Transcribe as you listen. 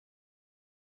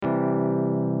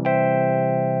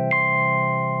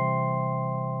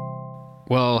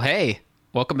Well, hey,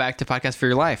 welcome back to Podcast for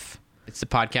Your Life. It's the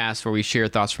podcast where we share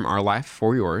thoughts from our life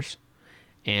for yours.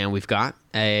 And we've got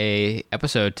a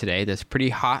episode today that's pretty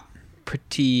hot,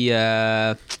 pretty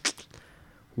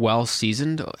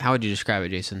well-seasoned. How would you describe it,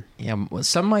 Jason? Yeah, well,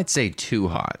 some might say too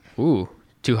hot. Ooh,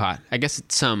 too hot. I guess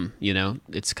it's some,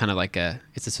 it's kind of like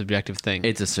it's a subjective thing.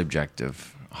 It's a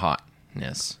subjective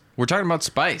hotness. We're talking about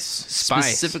spice.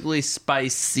 Specifically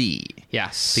spicy.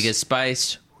 Yes. Because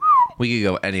spice, we could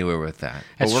go anywhere with that.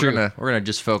 That's but true. We're gonna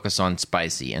just focus on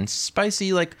spicy. And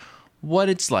spicy, like what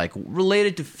it's like,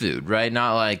 related to food, right?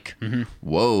 Not like,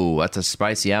 whoa, that's a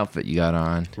spicy outfit you got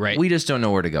on. Right. We just don't know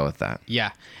where to go with that.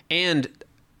 Yeah. And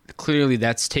clearly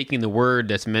that's taking the word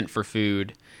that's meant for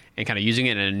food and kind of using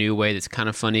it in a new way that's kind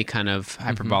of funny, kind of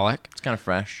hyperbolic. It's kind of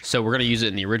fresh. So we're going to use it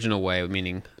in the original way,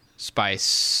 meaning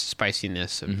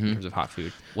spiciness in terms of hot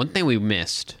food. One thing we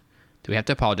missed that we have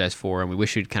to apologize for, and we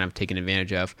wish we'd kind of taken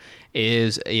advantage of,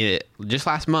 is just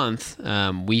last month,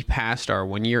 we passed our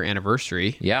 1-year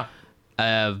anniversary Yeah.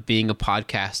 of being a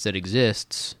podcast that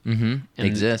exists.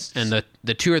 Exists. And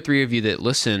the 2 or 3 of you that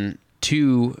listen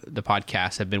to the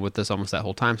podcast have been with us almost that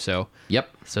whole time. So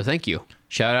thank you.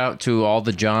 Shout out to all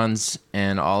the Johns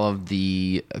and all of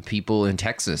the people in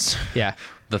Texas. Yeah.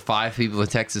 The 5 people in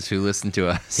Texas who listen to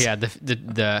us. Yeah,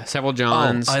 the several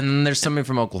Johns. Oh, and there's somebody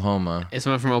from Oklahoma. It's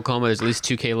someone from Oklahoma. There's at least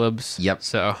 2 Calebs. Yep.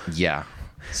 So Yeah.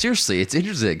 Seriously, it's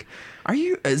interesting.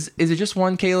 Is it just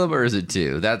 1 Caleb or is it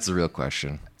 2? That's the real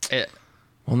question.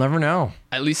 We'll never know.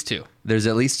 At least 2. There's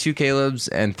at least 2 Calebs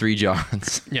and 3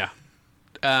 Johns. Yeah.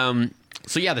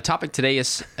 So yeah, the topic today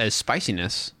is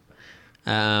spiciness.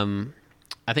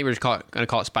 I think we're just going to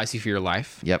call it spicy for your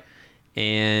life. Yep.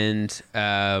 And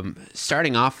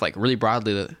starting off like really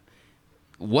broadly,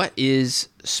 what is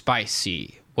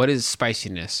spicy? What is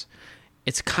spiciness?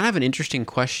 It's kind of an interesting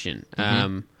question.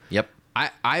 Yep.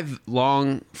 I've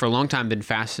for a long time been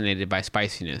fascinated by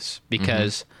spiciness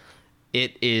because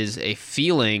it is a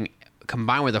feeling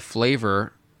combined with a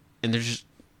flavor, and there's just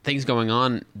things going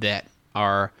on that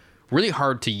are really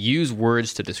hard to use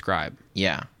words to describe.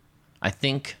 Yeah. I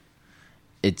think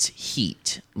it's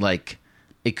heat. Like,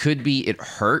 it could be it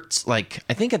hurts. Like,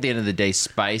 I think at the end of the day,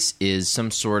 spice is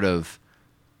some sort of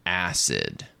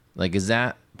acid. Like, is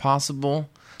that possible?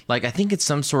 Like, I think it's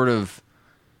some sort of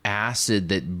acid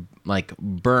that, like,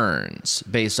 burns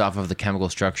based off of the chemical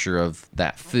structure of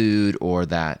that food or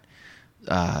that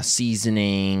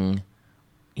seasoning,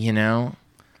 you know?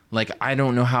 Like, I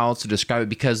don't know how else to describe it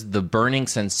because the burning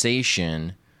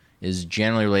sensation is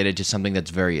generally related to something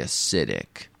that's very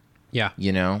acidic, Yeah.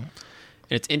 you know?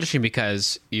 It's interesting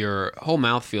because your whole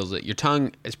mouth feels it. Your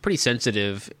tongue is pretty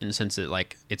sensitive in the sense that,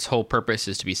 like, its whole purpose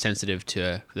is to be sensitive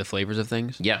to the flavors of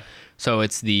things. Yeah. So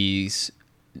it's these,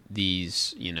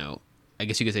 I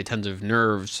guess you could say tons of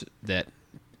nerves that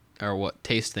are what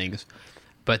taste things.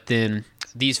 But then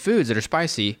these foods that are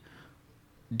spicy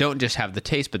don't just have the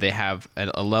taste, but they have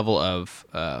a level of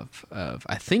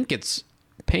I think it's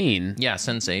pain. Yeah,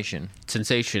 sensation.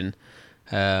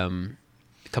 Combined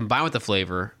with the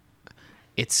flavor.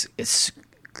 It's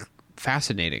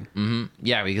fascinating. Mm-hmm.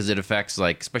 Yeah, because it affects,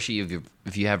 like, especially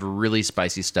if you have really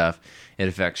spicy stuff, it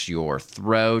affects your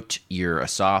throat, your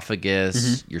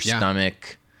esophagus, your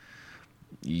stomach,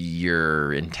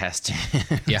 your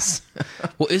intestines. Yeah.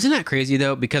 Well, isn't that crazy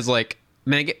though? Because, like,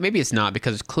 maybe it's not,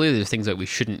 because clearly there's things that we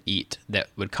shouldn't eat that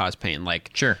would cause pain. Like,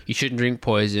 Sure. You shouldn't drink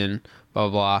poison, blah,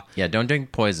 blah, blah. Yeah, don't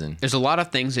drink poison. There's a lot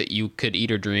of things that you could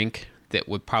eat or drink that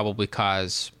would probably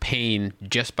cause pain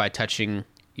just by touching,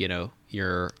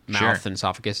 your mouth and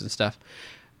esophagus and stuff.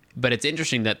 But it's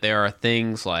interesting that there are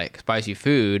things like spicy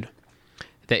food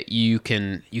that you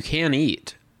can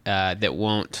eat that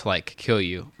won't, like, kill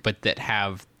you, but that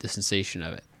have the sensation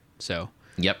of it. So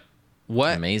Yep.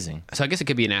 what? Amazing. So I guess it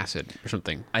could be an acid or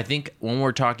something. I think when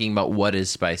we're talking about what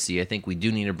is spicy, I think we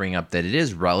do need to bring up that it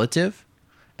is relative,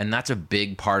 and that's a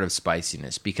big part of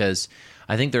spiciness, because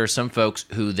I think there are some folks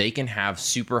who they can have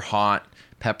super hot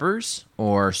peppers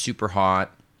or super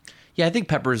hot. Yeah, I think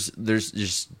peppers, there's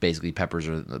just basically peppers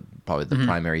are probably the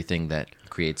primary thing that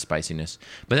creates spiciness.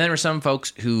 But then there are some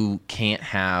folks who can't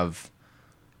have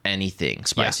anything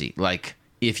spicy. Yeah. Like,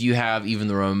 if you have even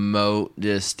the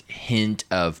remotest hint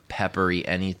of peppery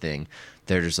anything,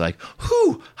 they're just like,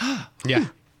 whoo, ah, Yeah.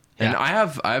 And I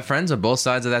have friends on both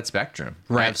sides of that spectrum.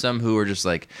 Right. I have some who are just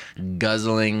like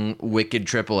guzzling wicked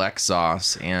triple X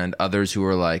sauce, and others who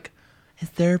are like, is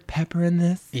there pepper in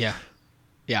this? Yeah.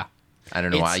 Yeah. I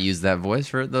don't know why I use that voice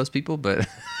for those people, but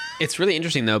It's really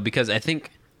interesting, though, because I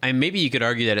think, maybe you could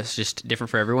argue that it's just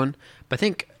different for everyone, but I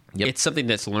think it's something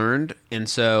that's learned. And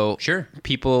so Sure.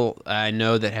 people I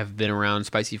know that have been around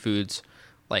spicy foods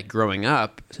like growing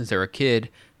up, since they were a kid,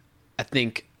 I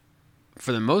think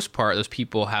for the most part, those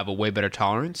people have a way better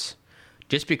tolerance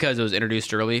just because it was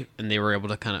introduced early and they were able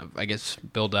to kind of, I guess,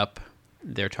 build up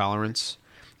their tolerance.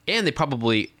 And they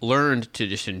probably learned to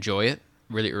just enjoy it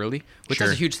really early, which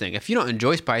is a huge thing. If you don't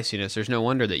enjoy spiciness, there's no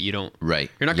wonder that you don't.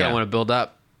 Right. You're not going to want to build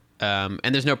up. And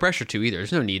there's no pressure to either.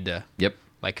 There's no need to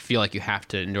like feel like you have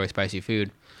to enjoy spicy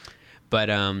food. But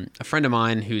a friend of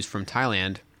mine who's from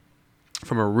Thailand,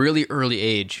 from a really early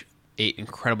age, ate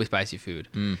incredibly spicy food.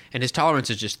 And his tolerance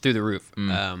is just through the roof.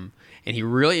 And he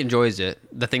really enjoys it.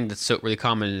 The thing that's so really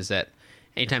common is that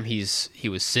anytime he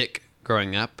was sick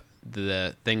growing up,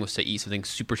 the thing was to eat something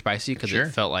super spicy because it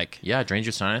felt like... Yeah, drains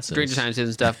your sinuses. Drains your sinuses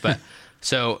and stuff. But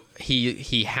so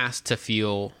he has to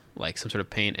feel like some sort of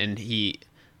pain. And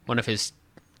one of his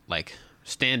like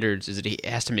standards is that he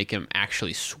has to make him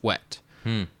actually sweat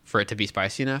for it to be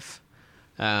spicy enough.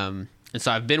 And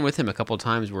so I've been with him a couple of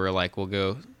times where like we'll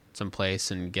go someplace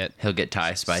and he'll get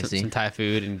Thai spicy, some Thai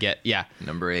food and get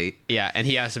number 8. Yeah, and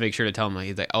he has to make sure to tell him, like,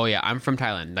 he's like, oh yeah, I'm from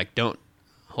Thailand. Like, don't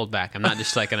hold back. I'm not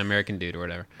just like an American dude or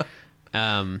whatever.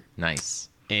 Nice.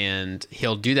 And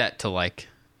he'll do that till like,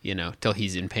 till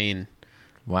he's in pain.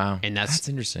 Wow. And that's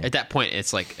interesting. At that point,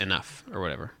 it's like enough or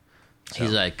whatever. So.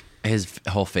 He's like, his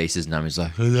whole face is numb. He's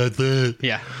like, oh, that's it.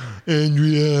 Yeah.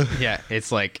 Andrea. Yeah.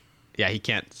 It's like, he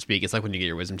can't speak. It's like when you get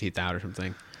your wisdom teeth out or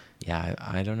something. Yeah.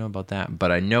 I don't know about that,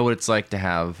 but I know what it's like to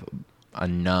have a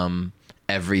numb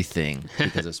everything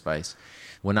because of spice.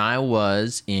 When I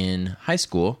was in high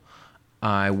school,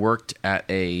 I worked at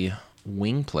a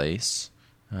wing place,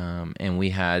 and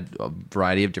we had a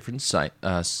variety of different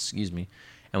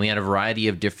and we had a variety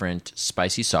of different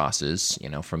spicy sauces,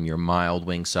 from your mild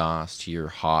wing sauce to your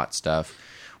hot stuff.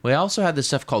 We also had this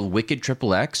stuff called Wicked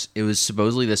Triple X. It was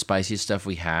supposedly the spiciest stuff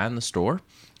we had in the store.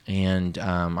 And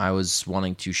I was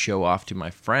wanting to show off to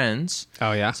my friends.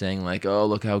 Oh, yeah? Saying like, oh,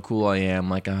 look how cool I am.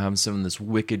 Like, I have some of this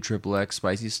Wicked Triple X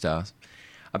spicy stuff.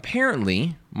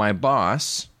 Apparently, my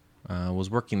boss was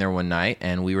working there one night,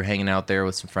 and we were hanging out there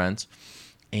with some friends.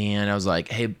 And I was like,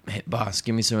 hey, boss,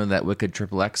 give me some of that Wicked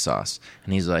Triple X sauce.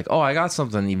 And he's like, oh, I got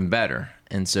something even better.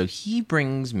 And so he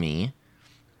brings me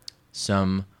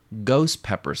some ghost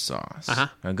pepper sauce.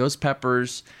 Now, ghost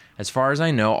peppers, as far as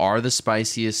I know, are the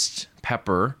spiciest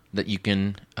pepper that you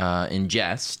can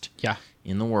ingest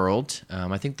in the world.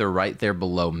 I think they're right there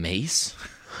below mace.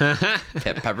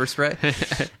 Pepper spray.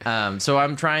 So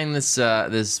I'm trying this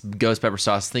ghost pepper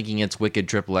sauce, thinking it's Wicked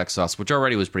Triple X sauce, which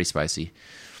already was pretty spicy.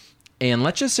 And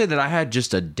let's just say that I had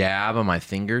just a dab on my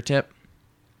fingertip,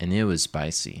 and it was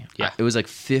spicy. Yeah. It was like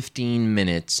 15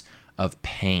 minutes of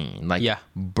pain, like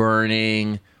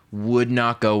burning, would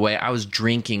not go away. I was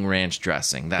drinking ranch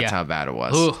dressing. That's how bad it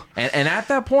was. And at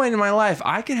that point in my life,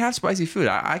 I could have spicy food.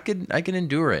 I could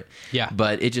endure it. Yeah.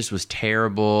 But it just was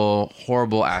terrible,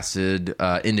 horrible acid,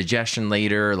 indigestion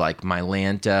later. Like my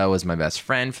Lanta was my best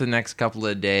friend for the next couple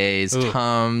of days.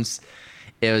 Tums.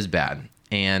 It was bad.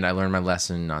 And I learned my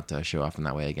lesson not to show off in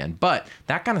that way again. But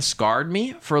that kind of scarred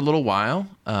me for a little while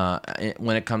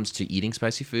when it comes to eating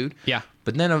spicy food. Yeah.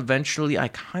 But then eventually I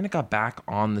kind of got back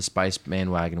on the spice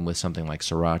bandwagon with something like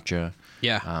sriracha.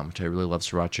 Yeah. Which I really love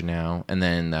sriracha now. And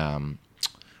then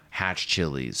Hatch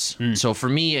chilies. So for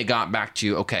me, it got back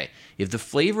to, okay, if the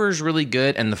flavor is really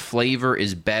good and the flavor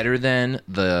is better than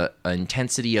the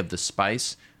intensity of the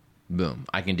spice, boom,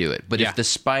 I can do it. But if the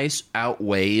spice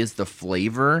outweighs the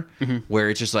flavor, where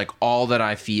it's just like all that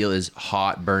I feel is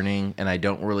hot burning and I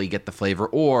don't really get the flavor,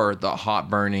 or the hot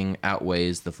burning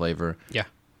outweighs the flavor,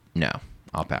 no,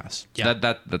 I'll pass.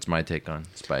 Yeah. That's my take on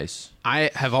spice. I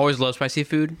have always loved spicy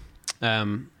food,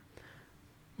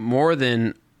 more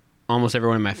than almost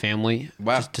everyone in my family,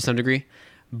 to some degree.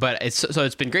 But it's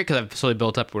been great because I've slowly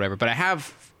built up or whatever. But I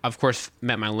have, of course,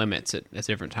 met my limits at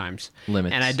different times.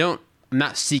 And I'm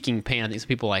not seeking pain. I think some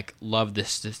people like love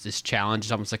this challenge.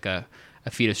 It's almost like a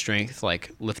feat of strength,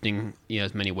 like lifting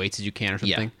as many weights as you can or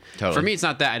something. Yeah, totally. For me, it's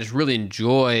not that. I just really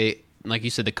enjoy, like you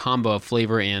said, the combo of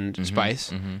flavor and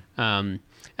spice. And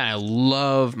I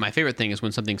love, my favorite thing is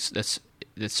when something that's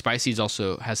spicy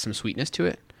also has some sweetness to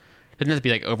it. It doesn't have to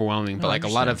be like overwhelming, but like a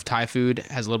lot of Thai food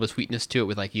has a little bit of sweetness to it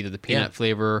with like either the peanut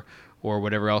flavor or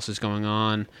whatever else is going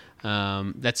on.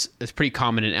 That's pretty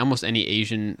common in almost any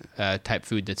Asian type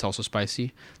food that's also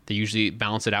spicy. They usually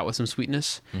balance it out with some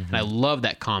sweetness, and I love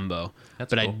that combo. But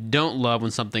cool. I don't love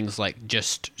when something's like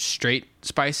just straight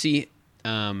spicy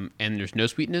and there's no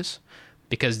sweetness,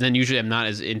 because then usually I'm not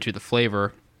as into the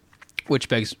flavor,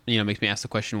 which makes me ask the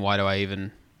question, why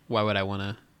would I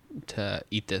want to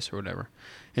eat this or whatever?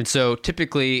 And so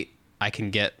typically I can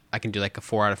do like a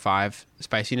 4 out of 5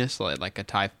 spiciness, like a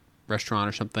Thai restaurant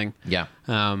or something. Yeah.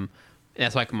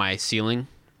 That's like my ceiling.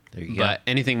 There you But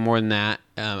anything more than that,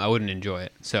 I wouldn't enjoy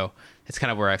it. So it's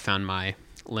kind of where I found my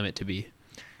limit to be.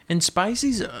 And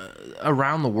spices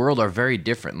around the world are very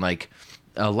different. Like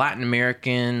Latin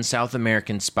American, South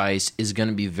American spice is going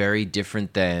to be very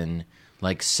different than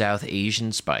like South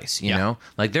Asian spice, you know?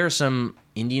 Like there are some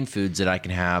Indian foods that I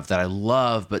can have that I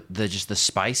love, but the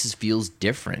spices feels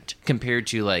different compared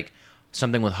to like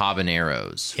something with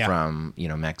habaneros from,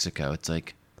 Mexico. It's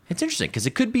like, it's interesting because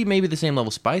it could be maybe the same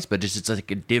level spice, but just it's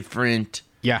like a different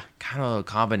kind of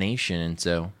combination. And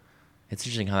so it's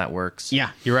interesting how that works.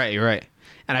 Yeah, you're right.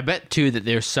 And I bet too that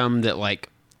there's some that like,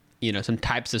 some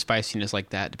types of spiciness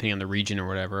like that, depending on the region or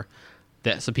whatever,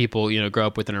 that some people, grow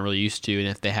up with and are really used to. And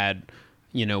if they had,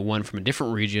 one from a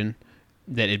different region,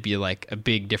 that it'd be like a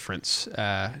big difference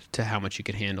to how much you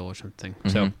could handle or something.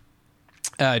 So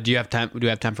do you have time? Do we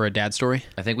have time for a dad story?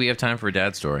 I think we have time for a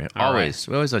dad story. Always.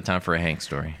 We always have time for a Hank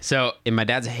story. So in my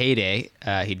dad's heyday,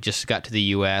 he just got to the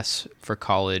U.S. for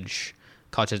college.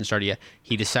 College hasn't started yet.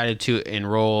 He decided to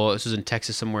enroll. This was in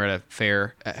Texas somewhere at a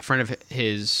fair. A friend of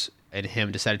his and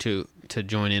him decided to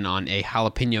join in on a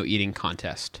jalapeno eating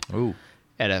contest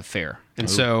at a fair. And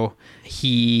so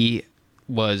he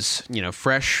was,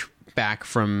 fresh back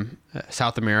from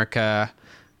South America,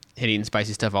 had eaten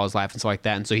spicy stuff all his life and stuff like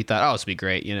that. And so he thought, this would be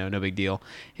great, no big deal.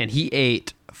 And he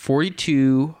ate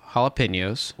 42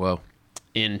 jalapenos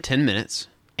in 10 minutes,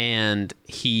 and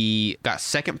he got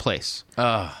second place.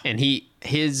 And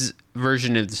his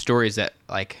version of the story is that,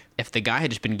 like, if the guy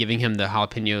had just been giving him the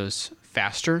jalapenos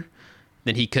faster,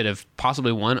 then he could have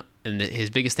possibly won. And his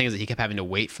biggest thing is that he kept having to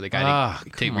wait for the guy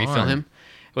to refill him,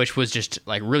 which was just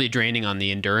like really draining on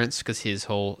the endurance, because his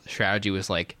whole strategy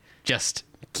was like, just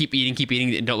keep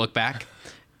eating and don't look back.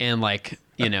 And like,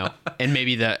 and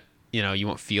maybe you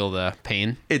won't feel the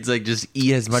pain. It's like just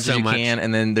eat as much as you can,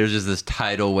 and then there's just this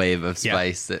tidal wave of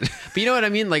spice. That But you know what I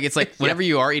mean? Like, it's like whenever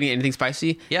you are eating anything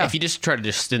spicy, if you just try to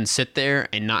just then sit there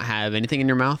and not have anything in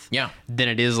your mouth, then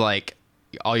it is like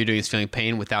all you're doing is feeling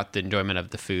pain without the enjoyment of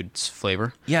the food's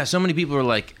flavor. Yeah, so many people are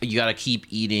like, you got to keep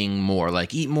eating more.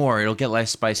 Like, eat more, it'll get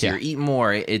less spicier. Eat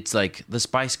more. It's like the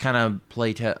spice kind of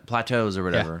plateaus or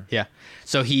whatever. Yeah.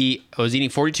 So he was eating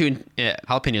 42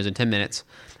 jalapenos in 10 minutes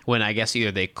when I guess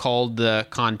either they called the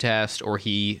contest or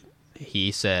he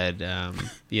said, I'm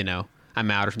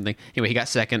out or something. Anyway, he got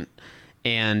second.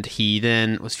 And he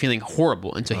then was feeling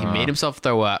horrible, and so he made himself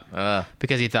throw up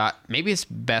because he thought maybe it's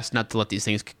best not to let these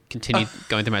things continue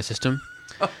going through my system.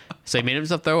 So he made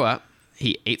himself throw up.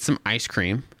 He ate some ice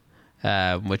cream,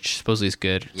 which supposedly is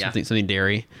good, something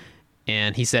dairy,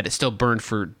 and he said it still burned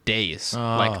for days,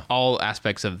 like all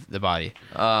aspects of the body,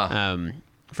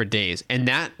 for days. And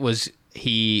that was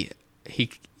he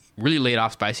really laid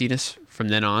off spiciness from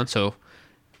then on. So,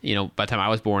 by the time I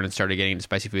was born and started getting into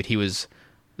spicy food,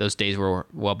 those days were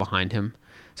well behind him.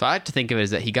 So I like to think of it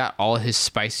as that he got all of his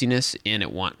spiciness in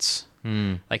at once.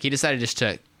 Like he decided just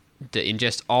to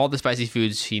ingest all the spicy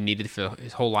foods he needed for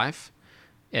his whole life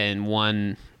in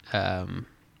one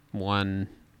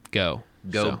go.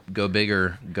 Go big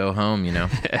or go home,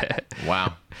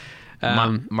 Wow.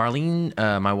 Marlene,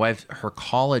 my wife, her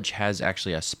college has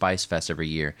actually a Spice Fest every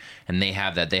year, and they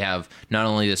have that. They have not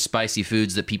only the spicy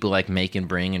foods that people like make and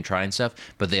bring and try and stuff,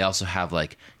 but they also have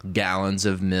like gallons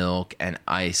of milk and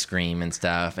ice cream and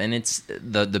stuff. And it's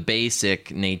the basic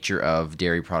nature of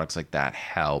dairy products like that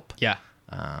help. Yeah.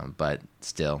 But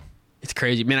still, it's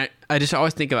crazy, man. I just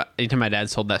always think about anytime my dad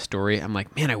told that story, I'm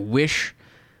like, man, I wish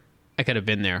I could have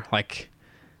been there. Like,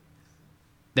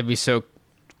 that'd be so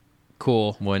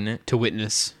cool, wouldn't it, to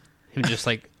witness him just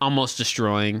like almost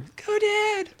destroying. Go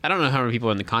Dad! I don't know how many people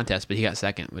were in the contest, but he got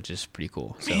second, which is pretty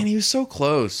cool. So. Man, he was so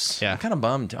close. Yeah, I'm kind of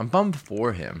bummed. I'm bummed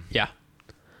for him. Yeah,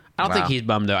 I don't think he's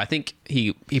bummed though. I think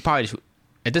he probably just,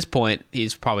 at this point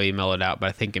he's probably mellowed out. But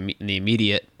I think in the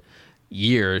immediate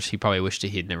years he probably wished that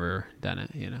he'd never done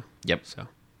it. Yep.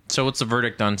 So what's the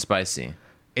verdict on spicy?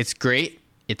 It's great.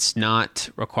 It's not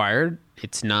required.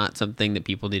 It's not something that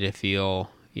people need to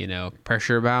feel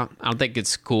pressure about. I don't think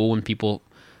it's cool when people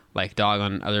like dog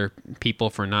on other people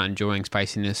for not enjoying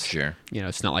spiciness. Sure.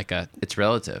 It's not like it's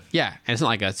relative. Yeah. And it's not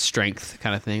like a strength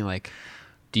kind of thing. Like,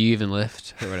 do you even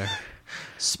lift or whatever?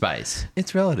 Spice.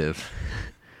 It's relative.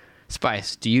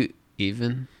 Spice. Do you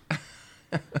even?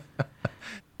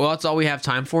 Well, that's all we have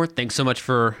time for. Thanks so much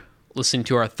for listening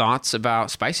to our thoughts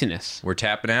about spiciness. We're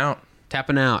tapping out.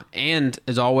 And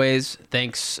as always,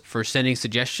 thanks for sending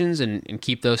suggestions and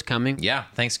keep those coming. Yeah,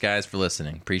 thanks guys for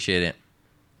listening. Appreciate it.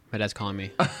 My dad's calling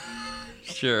me.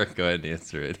 Sure, go ahead and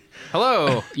answer it.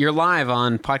 Hello, you're live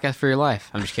on Podcast for Your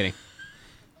Life. I'm just kidding.